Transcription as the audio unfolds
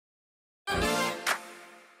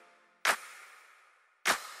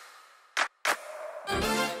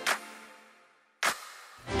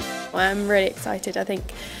I'm really excited. I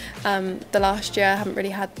think the last year I haven't really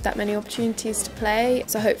had that many opportunities to play,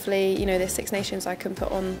 so hopefully, you know, this Six Nations I can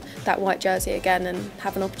put on that white jersey again and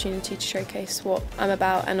have an opportunity to showcase what I'm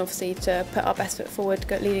about, and obviously to put our best foot forward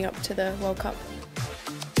leading up to the World Cup.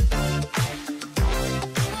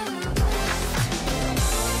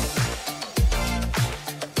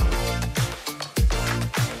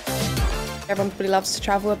 Everyone probably loves to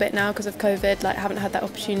travel a bit now because of COVID. Like, haven't had that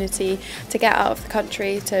opportunity to get out of the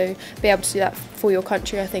country, to be able to do that for your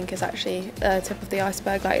country, I think is actually the tip of the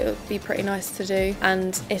iceberg. Like, it would be pretty nice to do.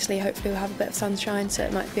 And Italy hopefully will have a bit of sunshine, so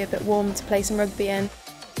it might be a bit warm to play some rugby in.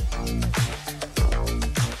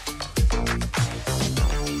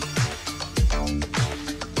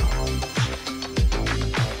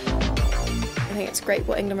 I think it's great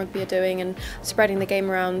what England Rugby are doing and spreading the game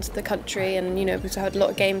around the country, and you know, we've had a lot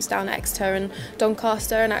of games down at Exeter and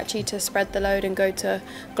Doncaster, and actually to spread the load and go to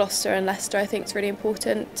Gloucester and Leicester, I think it's really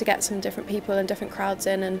important to get some different people and different crowds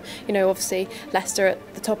in. And you know, obviously Leicester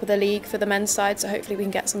at the top of the league for the men's side, so hopefully we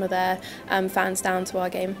can get some of their fans down to our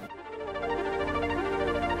game.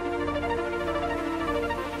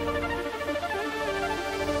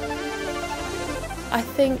 I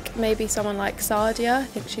think maybe someone like Sadia. I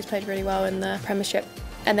think she's played really well in the Premiership.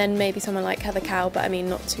 And then maybe someone like Heather Cow, but I mean,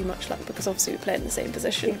 not too much luck because obviously we play in the same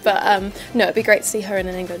position. But no, it'd be great to see her in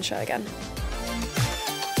an England shirt again.